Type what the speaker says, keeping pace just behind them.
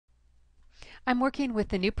I'm working with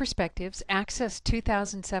the New Perspectives Access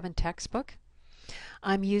 2007 textbook.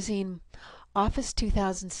 I'm using Office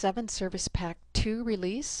 2007 Service Pack 2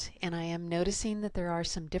 release, and I am noticing that there are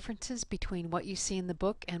some differences between what you see in the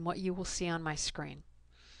book and what you will see on my screen.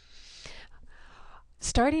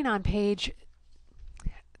 Starting on page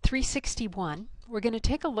 361, we're going to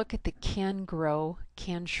take a look at the can grow,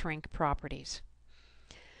 can shrink properties.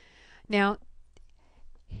 Now,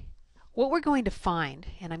 what we're going to find,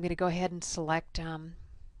 and I'm going to go ahead and select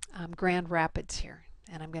Grand Rapids here,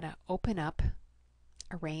 and I'm going to open up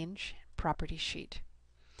Arrange Property Sheet.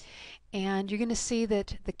 And you're going to see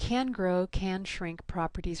that the can grow, can shrink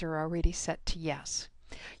properties are already set to yes.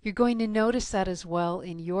 You're going to notice that as well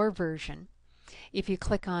in your version. If you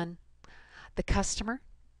click on the customer,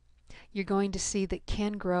 you're going to see that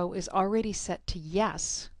can grow is already set to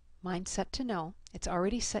yes. Mine's set to no. It's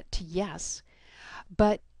already set to yes,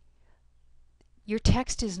 but your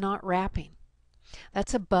text is not wrapping.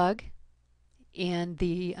 That's a bug in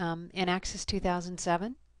the in Access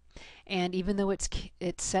 2007, and even though it's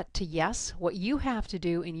set to yes, what you have to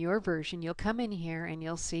do in your version, you'll come in here and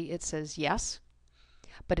you'll see it says yes,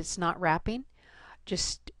 but it's not wrapping.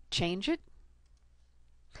 Just change it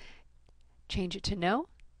to no,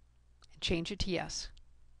 and change it to yes.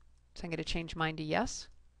 So I'm going to change mine to yes,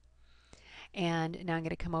 and now I'm going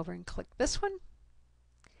to come over and click this one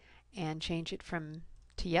and change it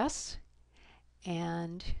to yes,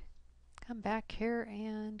 and come back here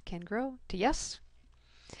and can grow to yes,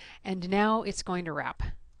 and now it's going to wrap.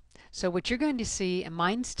 So what you're going to see, and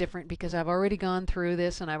mine's different because I've already gone through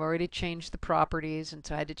this and I've already changed the properties, and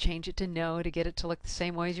so I had to change it to no to get it to look the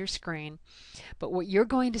same way as your screen. But what you're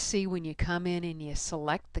going to see when you come in and you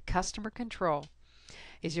select the customer control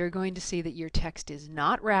is you're going to see that your text is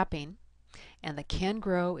not wrapping and the can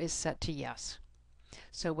grow is set to yes.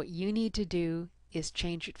 So what you need to do is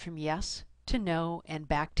change it from yes to no and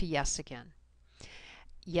back to yes again.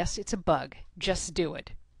 Yes, it's a bug. Just do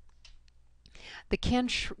it. The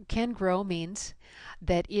can grow means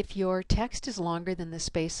that if your text is longer than the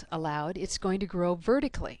space allowed, it's going to grow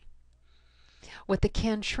vertically. What the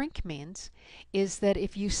can shrink means is that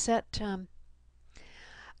if you set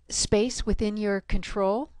space within your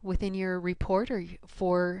control, within your report, or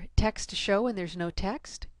for text to show and there's no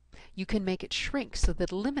text, you can make it shrink so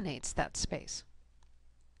that it eliminates that space.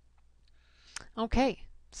 Okay,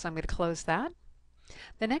 so I'm going to close that.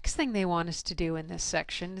 The next thing they want us to do in this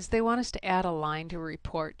section is they want us to add a line to a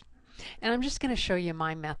report. And I'm just going to show you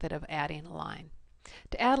my method of adding a line.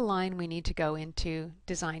 To add a line, we need to go into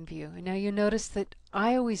Design View. And now you notice that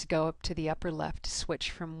I always go up to the upper left to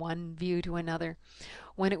switch from one view to another,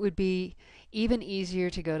 when it would be even easier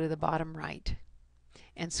to go to the bottom right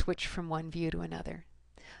and switch from one view to another.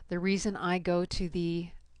 The reason I go to the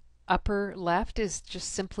upper left is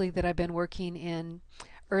just simply that I've been working in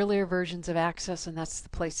earlier versions of Access, and that's the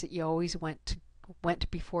place that you always went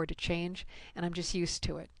before to change, and I'm just used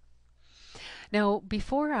to it. Now,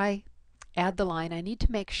 before I add the line, I need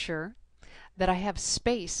to make sure that I have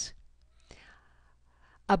space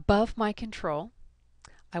above my control.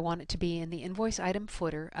 I want it to be in the invoice item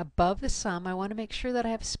footer above the sum. I want to make sure that I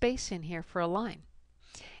have space in here for a line.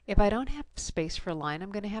 If I don't have space for a line,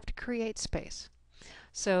 I'm going to have to create space.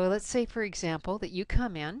 So let's say, for example, that you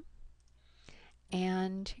come in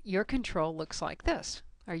and your control looks like this,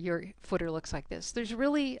 or your footer looks like this. There's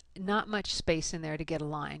really not much space in there to get a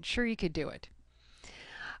line. Sure, you could do it.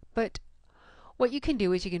 But what you can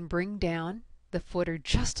do is you can bring down the footer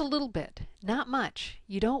just a little bit, not much.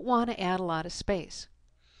 You don't want to add a lot of space.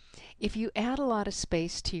 If you add a lot of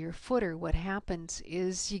space to your footer, what happens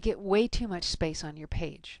is you get way too much space on your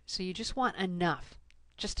page. So you just want enough,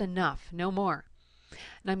 just enough, no more.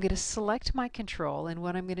 And I'm going to select my control, and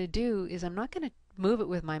what I'm going to do is I'm not going to move it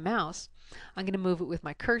with my mouse. I'm going to move it with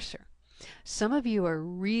my cursor. Some of you are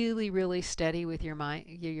really steady with your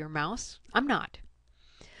mouse. I'm not.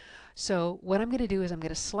 So what I'm going to do is I'm going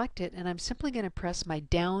to select it, and I'm simply going to press my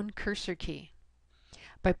down cursor key.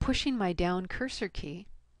 By pushing my down cursor key,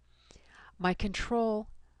 my control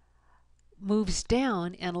moves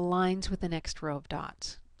down and aligns with the next row of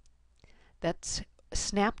dots. That's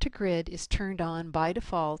Snap to Grid is turned on by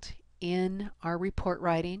default in our report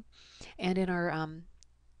writing and in our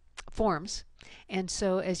forms. And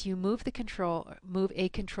so as you move a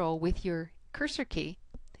control with your cursor key,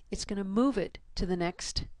 it's going to move it to the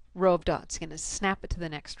next row of dots. It's going to snap it to the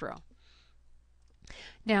next row.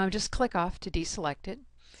 Now just click off to deselect it.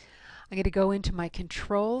 I'm going to go into my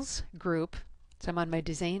controls group. So I'm on my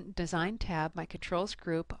design tab, my controls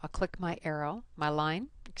group. I'll click my arrow, my line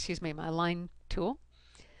tool.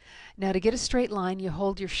 Now to get a straight line, you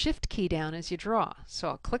hold your Shift key down as you draw.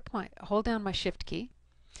 So I'll hold down my Shift key.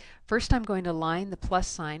 First I'm going to line the plus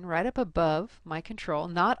sign right up above my control,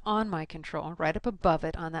 not on my control, right up above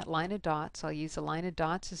it on that line of dots. I'll use the line of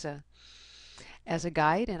dots as a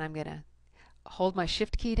guide, and I'm going to hold my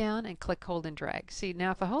Shift key down and click, hold, and drag. See, now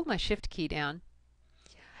if I hold my Shift key down,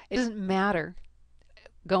 it doesn't matter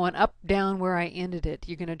going up, down where I ended it,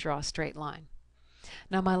 you're going to draw a straight line.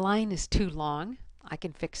 Now my line is too long. I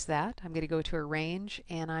can fix that. I'm going to go to Arrange,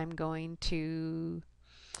 and I'm going to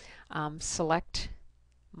select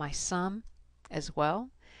my sum as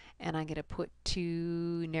well, and I'm going to put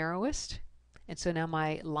to narrowest, and so now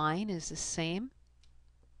my line is the same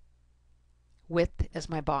width as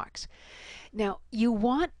my box. Now you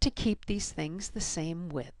want to keep these things the same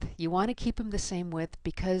width. You want to keep them the same width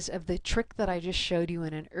because of the trick that I just showed you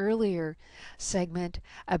in an earlier segment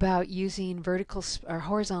about using vertical or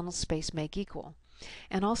horizontal space make equal.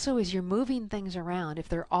 And also as you're moving things around, if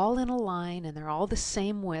they're all in a line and they're all the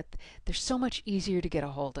same width, they're so much easier to get a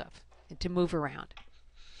hold of and to move around.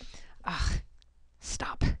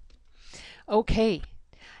 Stop. Okay,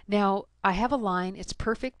 now I have a line, it's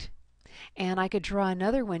perfect. And I could draw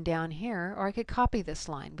another one down here, or I could copy this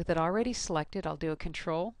line. With it already selected, I'll do a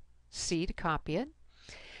Control C to copy it.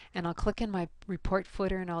 And I'll click in my report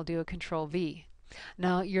footer and I'll do a Control V.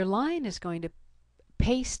 Now your line is going to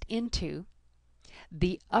paste into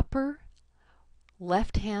the upper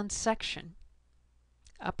left-hand section,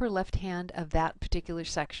 upper left-hand of that particular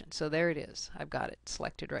section. So there it is. I've got it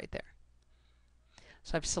selected right there.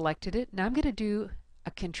 So I've selected it. Now I'm going to do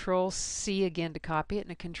a Control C again to copy it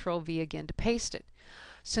and a Control V again to paste it.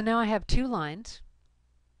 So now I have two lines,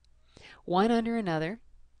 one under another,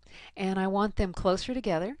 and I want them closer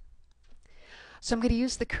together. So I'm going to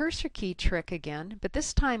use the cursor key trick again, but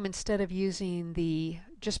this time instead of using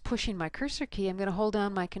just pushing my cursor key, I'm going to hold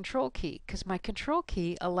down my Control key, because my Control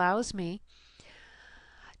key allows me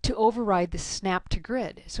to override the snap to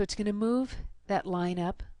grid. So it's going to move that line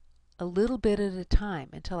up a little bit at a time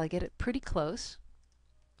until I get it pretty close.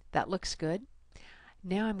 That looks good.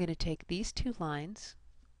 Now I'm going to take these two lines,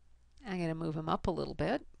 I'm going to move them up a little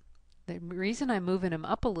bit. The reason I'm moving them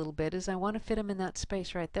up a little bit is I want to fit them in that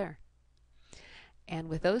space right there. And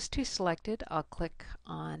with those two selected, I'll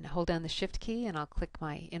hold down the Shift key and I'll click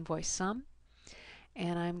my invoice sum.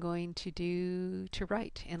 And I'm going to do to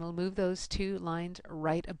right, and it'll move those two lines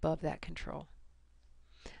right above that control.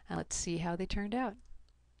 Now let's see how they turned out.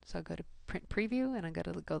 So I'll go to Print Preview and I'm going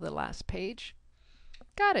to go to the last page.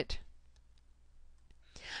 Got it.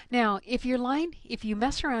 Now if you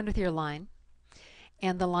mess around with your line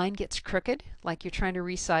and the line gets crooked, like you're trying to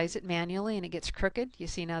resize it manually and it gets crooked, you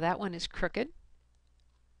see now that one is crooked.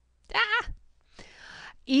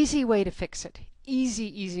 Easy way to fix it.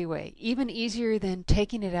 Easy way. Even easier than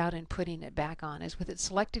taking it out and putting it back on is with it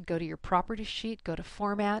selected, go to your Properties sheet, go to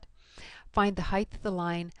Format, find the height of the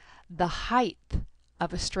line. The height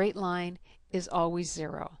of a straight line is always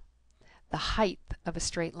 0. The height of a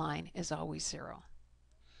straight line is always 0.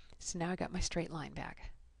 So now I got my straight line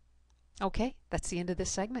back. Okay, that's the end of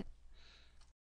this segment.